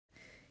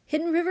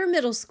Hidden River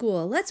Middle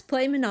School, let's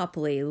play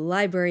Monopoly,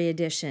 Library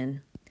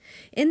Edition.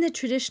 In the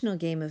traditional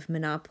game of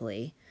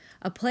Monopoly,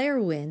 a player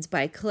wins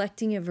by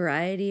collecting a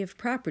variety of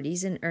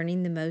properties and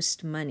earning the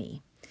most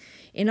money.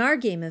 In our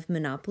game of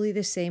Monopoly,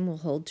 the same will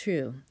hold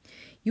true.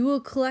 You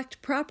will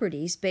collect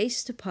properties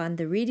based upon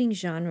the reading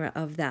genre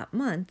of that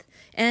month,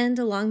 and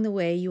along the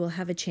way you will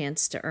have a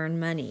chance to earn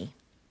money.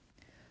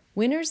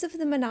 Winners of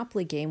the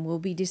Monopoly game will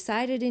be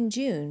decided in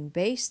June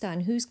based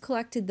on who's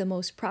collected the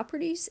most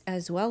properties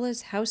as well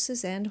as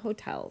houses and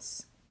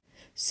hotels.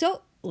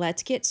 So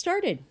let's get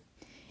started.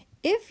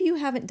 If you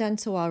haven't done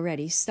so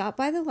already, stop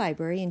by the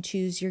library and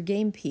choose your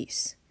game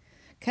piece.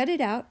 Cut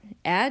it out,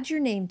 add your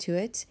name to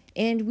it,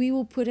 and we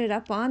will put it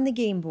up on the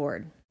game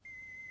board.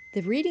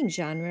 The reading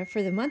genre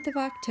for the month of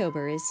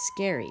October is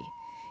scary.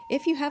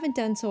 If you haven't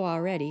done so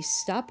already,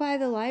 stop by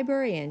the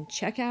library and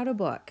check out a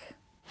book.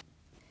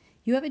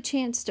 You have a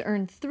chance to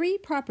earn 3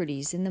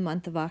 properties in the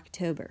month of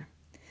October.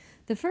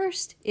 The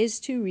first is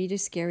to read a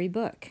scary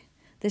book.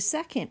 The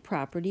second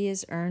property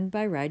is earned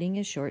by writing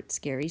a short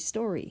scary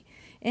story.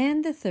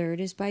 And the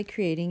third is by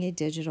creating a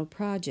digital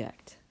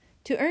project.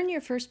 To earn your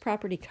first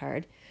property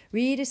card,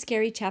 read a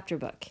scary chapter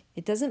book.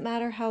 It doesn't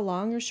matter how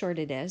long or short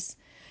it is.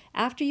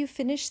 After you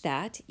finish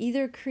that,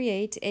 either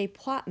create a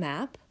plot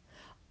map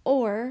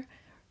or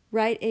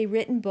write a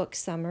written book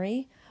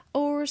summary,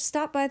 or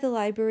stop by the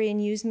library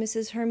and use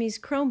Mrs. Hermes'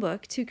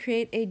 Chromebook to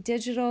create a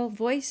digital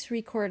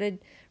voice-recorded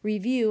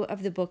review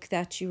of the book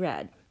that you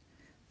read.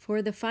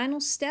 For the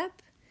final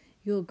step,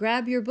 you'll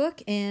grab your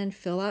book and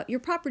fill out your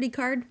property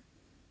card.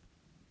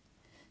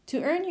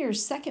 To earn your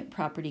second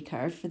property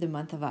card for the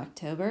month of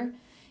October,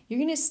 you're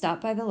going to stop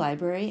by the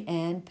library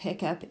and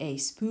pick up a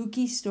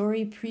spooky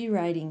story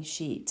pre-writing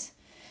sheet.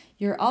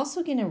 You're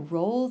also going to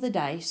roll the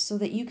dice so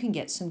that you can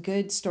get some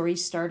good story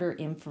starter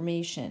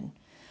information.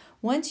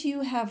 Once you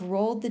have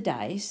rolled the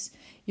dice,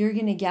 you're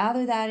going to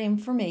gather that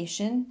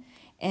information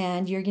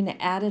and you're going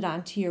to add it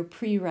onto your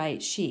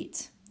pre-write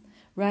sheet.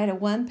 Write a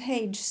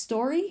 1-page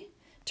story,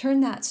 turn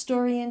that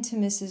story into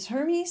Mrs.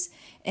 Hermes,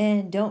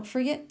 and don't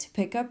forget to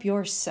pick up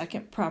your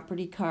second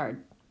property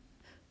card.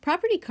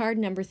 Property card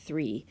number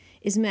 3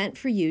 is meant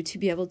for you to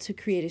be able to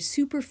create a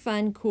super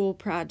fun, cool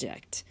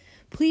project.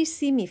 Please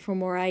see me for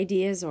more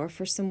ideas or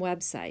for some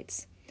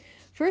websites.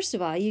 First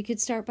of all, you could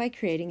start by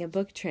creating a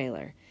book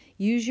trailer.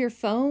 Use your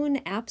phone,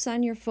 apps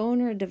on your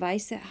phone or a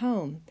device at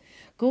home.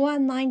 Go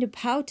online to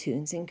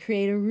Powtoons and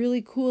create a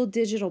really cool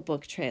digital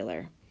book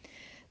trailer.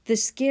 The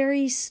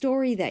scary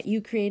story that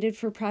you created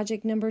for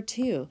project number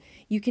 2,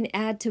 you can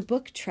add to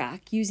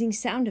BookTrack using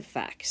sound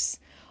effects.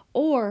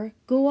 Or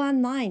go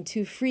online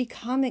to free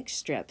comic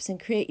strips and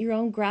create your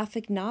own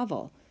graphic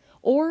novel.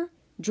 Or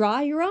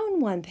draw your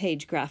own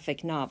 1-page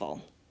graphic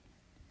novel.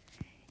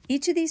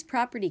 Each of these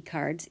property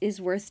cards is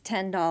worth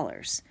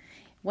 $10.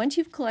 Once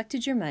you've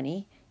collected your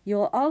money,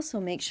 you'll also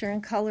make sure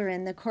and color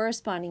in the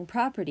corresponding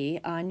property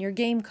on your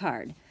game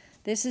card.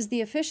 This is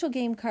the official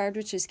game card,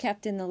 which is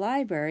kept in the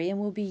library and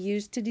will be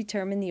used to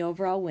determine the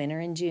overall winner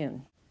in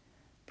June.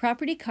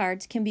 Property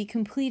cards can be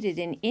completed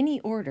in any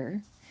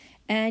order,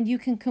 and you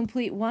can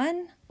complete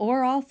 1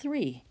 or all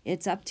 3.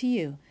 It's up to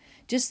you.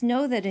 Just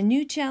know that a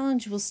new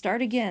challenge will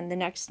start again the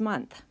next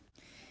month.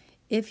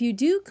 If you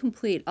do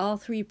complete all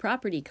 3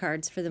 property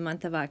cards for the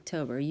month of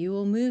October, you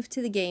will move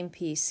to the game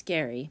piece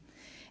Scary,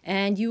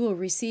 and you will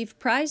receive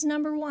prize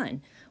number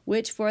 1,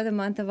 which for the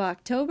month of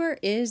October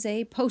is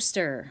a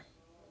poster.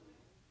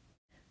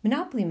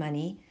 Monopoly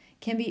money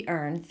can be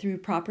earned through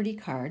property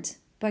cards,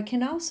 but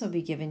can also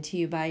be given to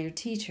you by your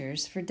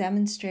teachers for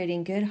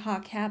demonstrating good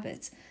hawk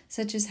habits,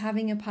 such as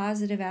having a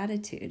positive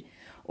attitude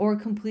or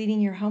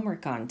completing your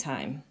homework on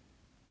time.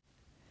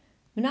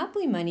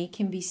 Monopoly money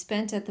can be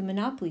spent at the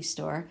Monopoly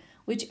store,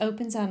 which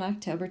opens on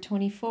October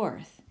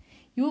 24th.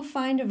 You will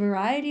find a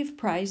variety of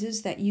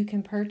prizes that you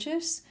can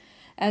purchase,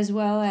 as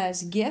well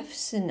as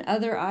gifts and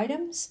other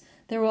items.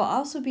 There will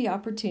also be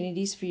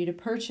opportunities for you to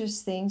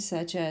purchase things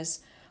such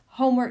as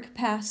homework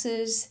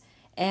passes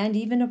and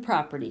even a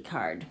property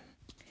card.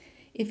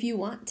 If you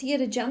want to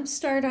get a jump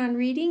start on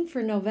reading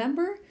for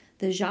November,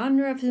 the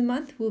genre of the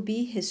month will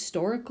be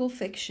historical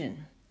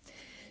fiction.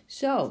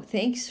 So,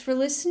 thanks for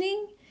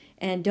listening,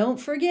 and don't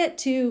forget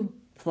to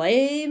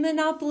play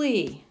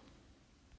Monopoly.